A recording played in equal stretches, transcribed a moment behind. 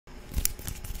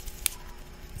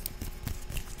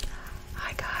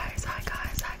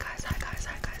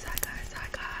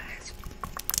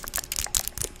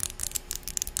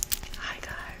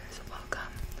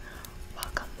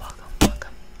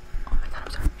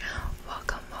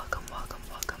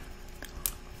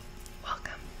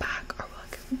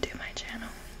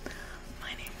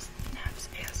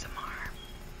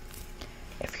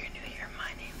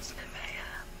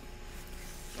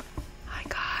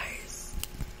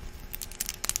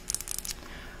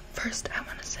First, I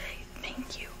want to say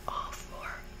thank you all for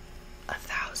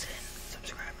 1,000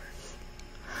 subscribers.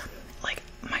 Like,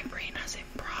 my brain hasn't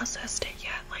processed it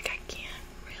yet. Like, I can't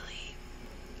really,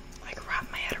 like,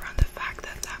 wrap my head around the fact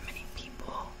that that many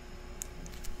people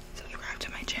subscribe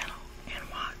to my channel and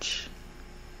watch.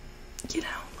 You know,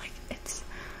 like, it's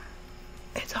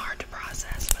hard to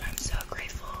process, but I'm so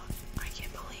grateful. I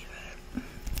can't believe it.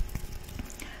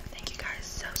 Thank you guys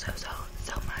so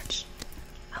much.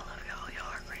 I love y'all.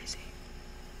 Y'all are crazy.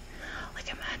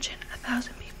 Like, imagine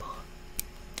 1,000 people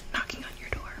knocking on your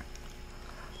door.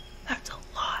 That's a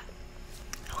lot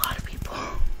of people.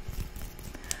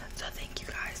 So thank you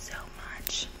guys so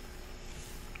much.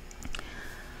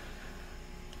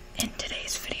 In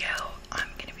today's video, I'm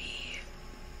gonna be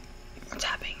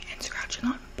tapping and scratching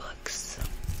on books.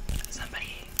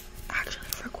 Somebody actually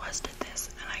requested this,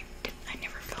 and I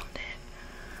never filmed it.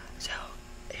 So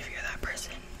if you're that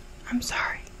person, I'm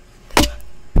sorry. This one,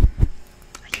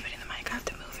 I keep hitting the mic. I have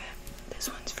to move it. This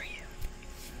one's for you.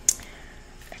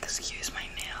 Excuse my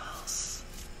nails.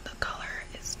 The color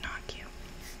is not cute.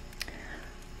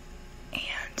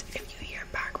 And if you hear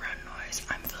background noise,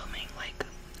 I'm filming like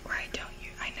where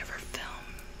I never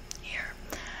film here.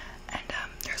 And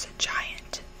there's a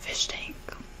giant fish tank.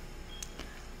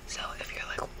 So if you're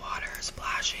like water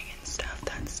splashing and stuff,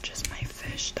 that's just my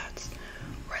fish. That's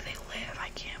where they live. I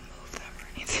can't move them or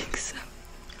anything, so.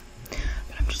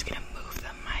 But I'm just gonna move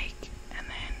the mic and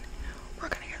then we're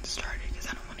gonna get started because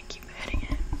I don't want to keep hitting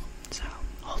it. So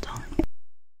hold on.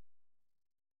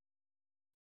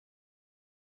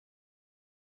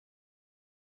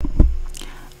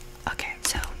 Okay,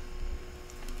 so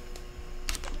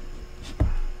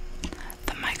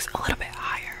the mic's a little bit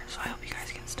higher, so I hope you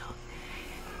guys can still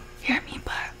hear me,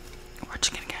 but we're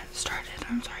just gonna get started.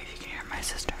 I'm sorry if you can hear my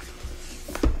sister.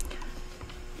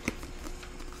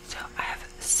 So I have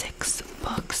 6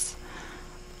 books,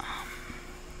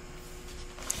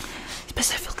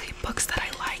 specifically books that I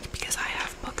like, because I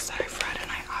have books that I've read and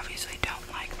I obviously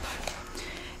don't like,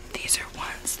 but these are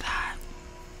ones that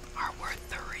are worth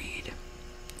the read.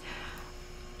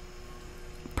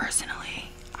 Personally,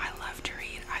 I love to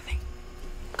read. I think,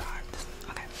 God,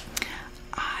 okay,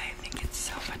 I think it's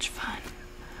so much fun.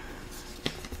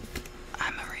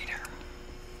 I'm a reader.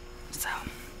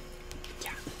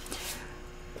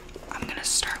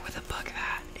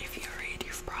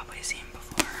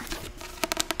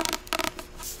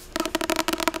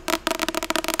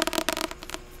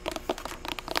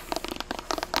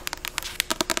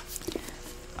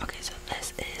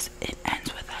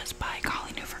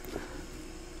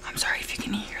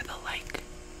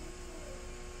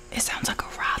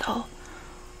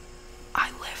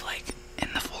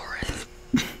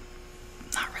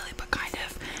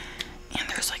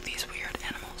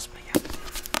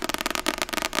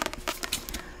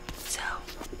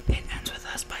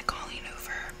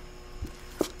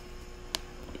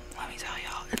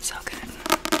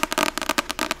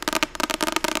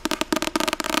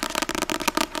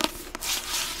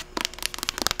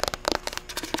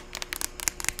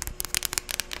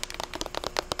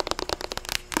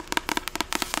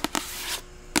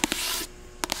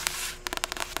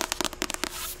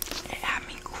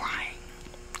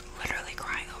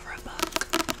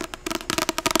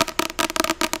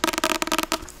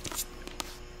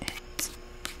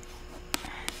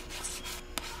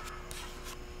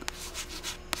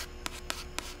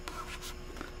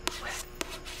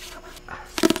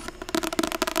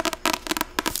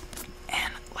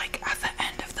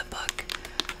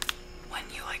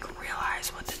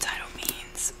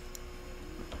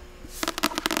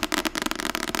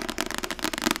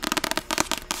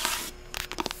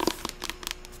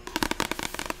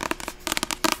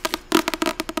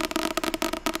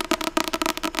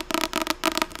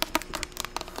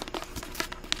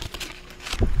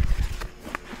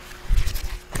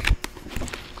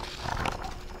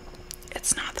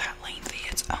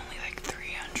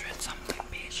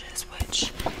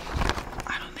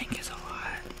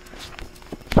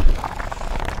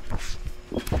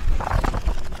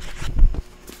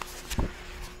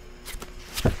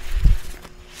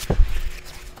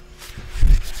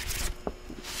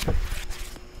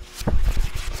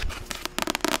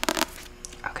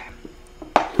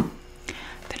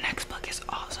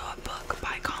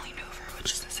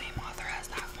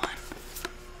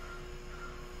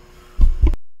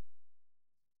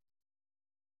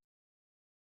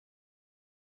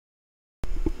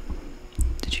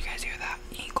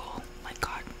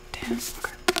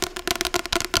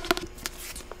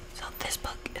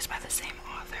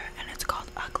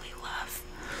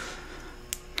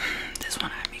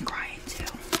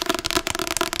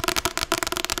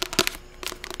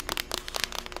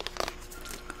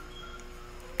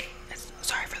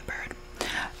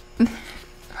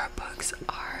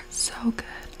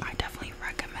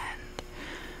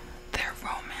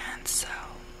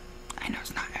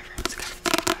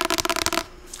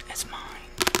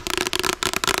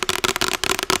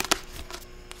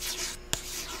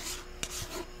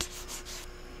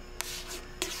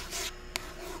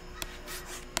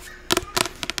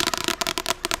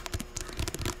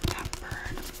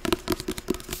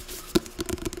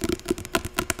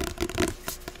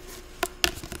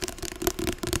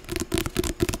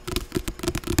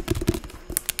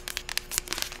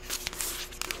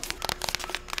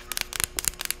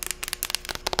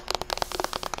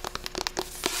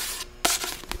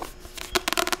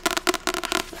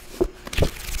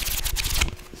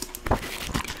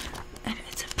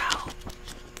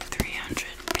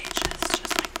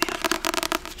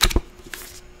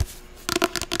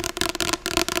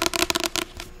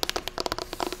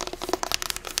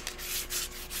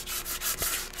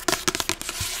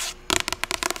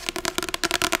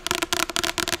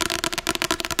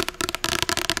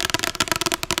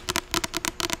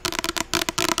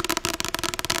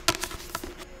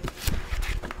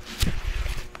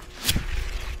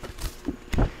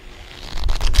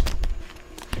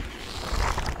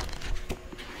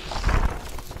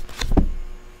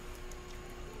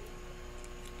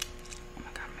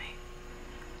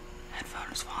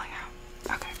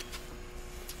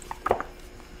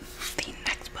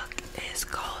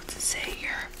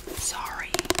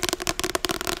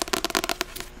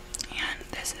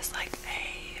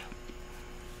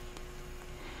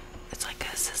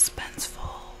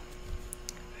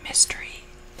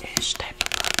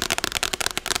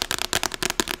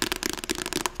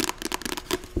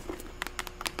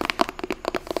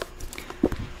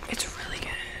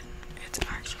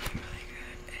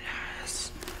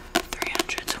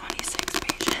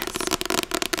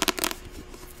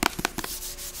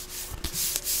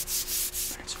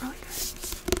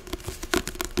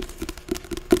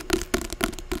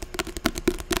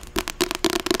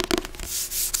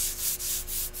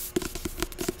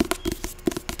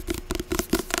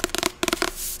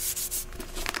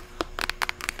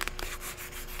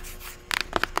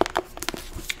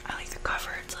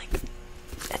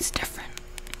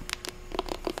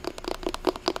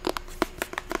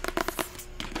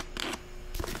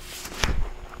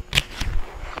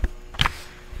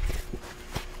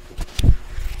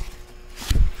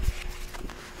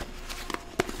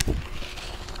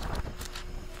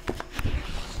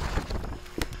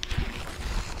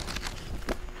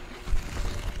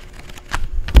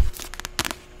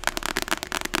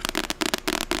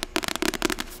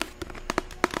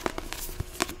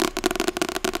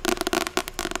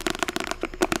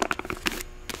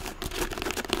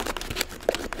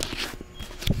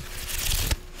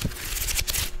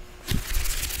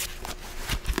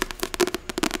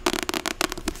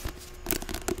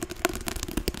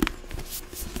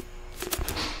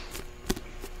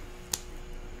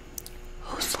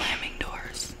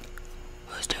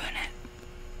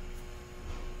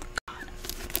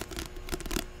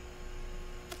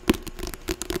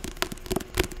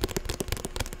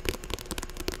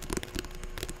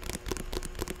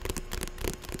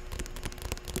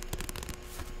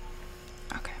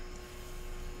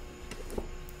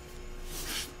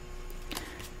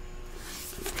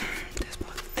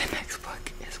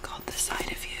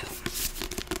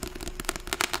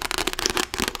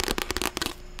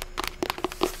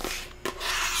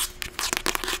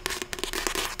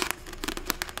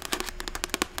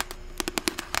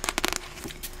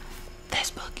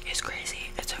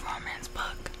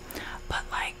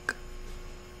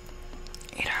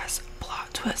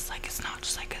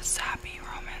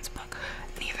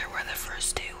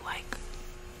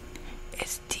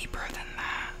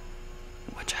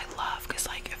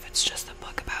 it's just a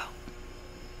book about,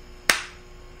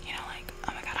 you know, like,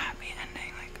 oh my god, a happy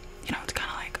ending. Like, you know, it's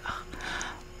kind of like,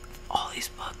 all these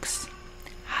books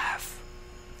have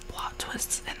plot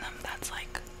twists in them. That's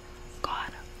like,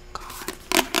 God.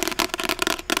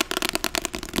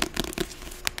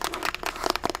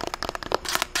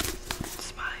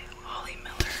 It's by Holly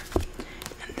Miller,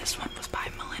 and this one was by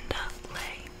Melinda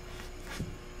Lay.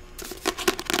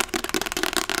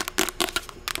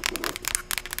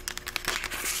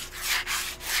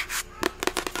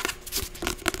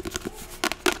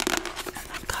 And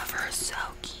the cover is so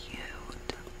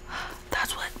cute.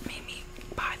 That's what made me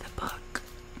buy the book.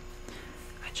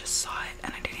 I just saw it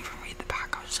and I didn't even read the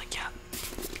back. I was just like, yep,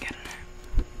 get in it.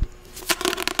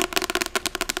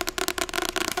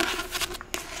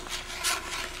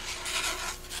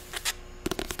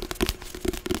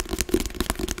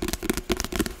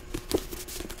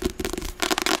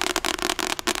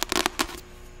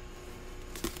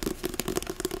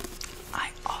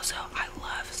 I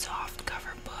love soft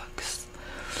cover books.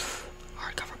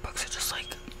 Hardcover books are just like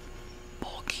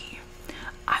bulky.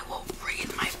 I will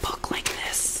read my book like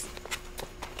this,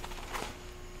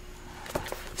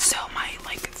 so my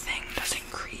like thing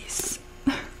doesn't crease.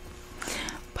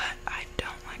 But I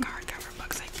don't like hardcover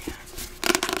books. I can't.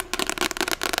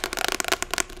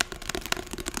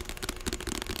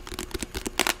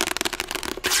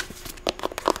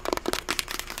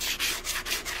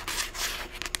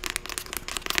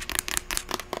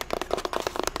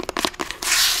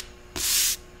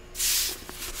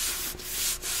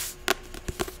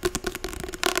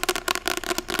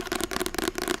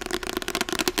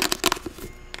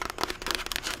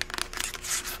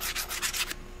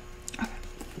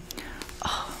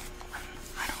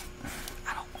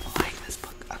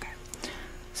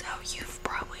 You've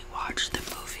probably watched the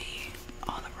movie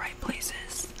All the Right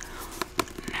Places.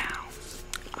 Now,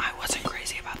 I wasn't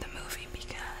crazy about the movie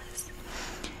because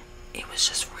it was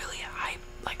just really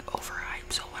like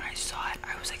overhyped. So when I saw it,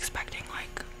 I was expecting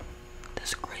like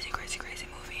this crazy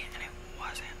movie, and it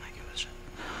wasn't. Like, it was just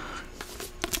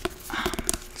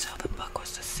so the book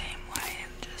was the same way,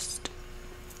 and just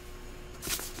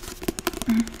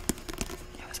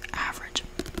it was average.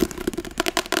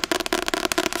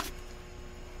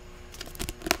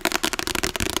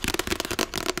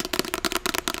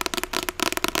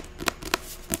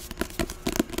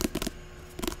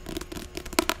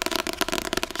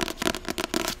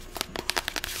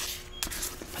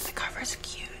 It's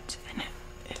cute, and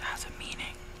it has a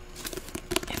meaning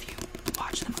if you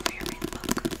watch the movie or read the book.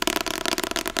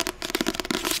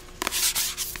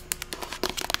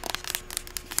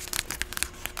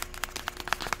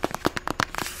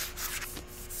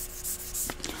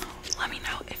 Let me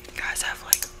know if you guys have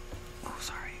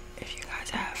if you guys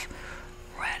have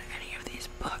read any of these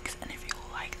books and if you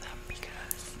like them,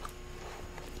 because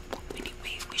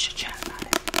we should chat about it.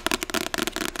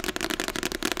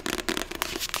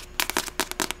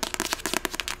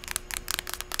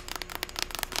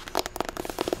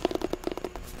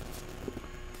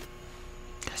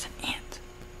 There's an ant.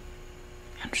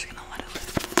 I'm just gonna let it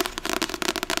live.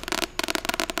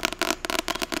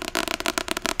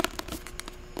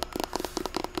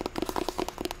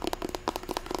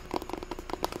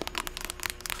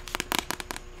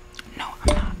 No,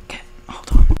 I'm not. Okay,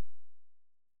 hold on.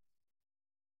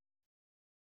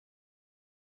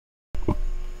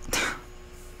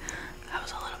 That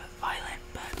was a little bit violent,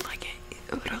 but like it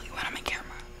literally went on my camera.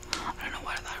 I don't know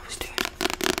what I thought it was doing.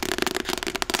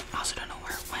 I also don't know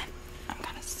where it went. I'm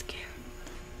kind of scared.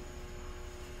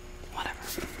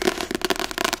 Whatever.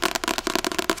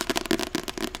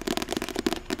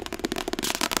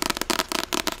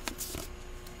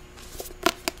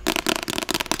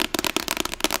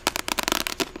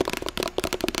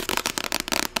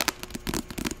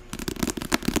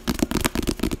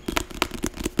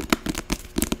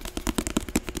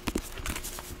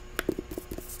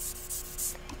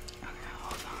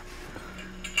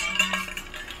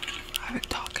 I've been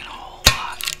talking a whole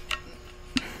lot.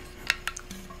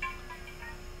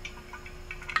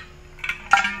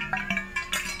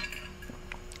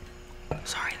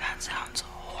 Sorry, that sounds